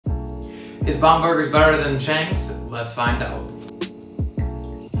Is Bombergers better than Chang's? Let's find out.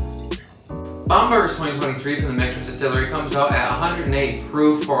 Bombergers 2023 from the Mixers Distillery comes out at 108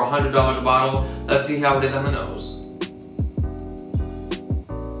 proof for $100 a bottle. Let's see how it is on the nose.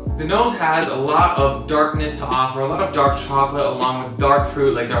 The nose has a lot of darkness to offer, a lot of dark chocolate along with dark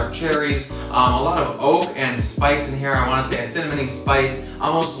fruit like dark cherries, a lot of oak and spice in here. I want to say a cinnamony spice,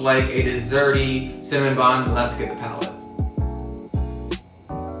 almost like a desserty cinnamon bun. Let's get the palate.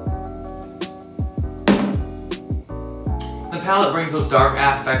 The palate brings those dark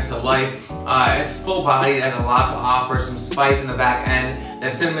aspects to life. It's full-bodied, has a lot to offer, some spice in the back end.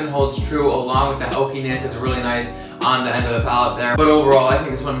 That cinnamon holds true along with that oakiness is really nice on the end of the palate there. But overall, I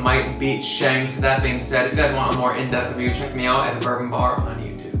think this one might beat Chang's. That being said, if you guys want a more in-depth review, check me out at the Bourbon Bar on YouTube.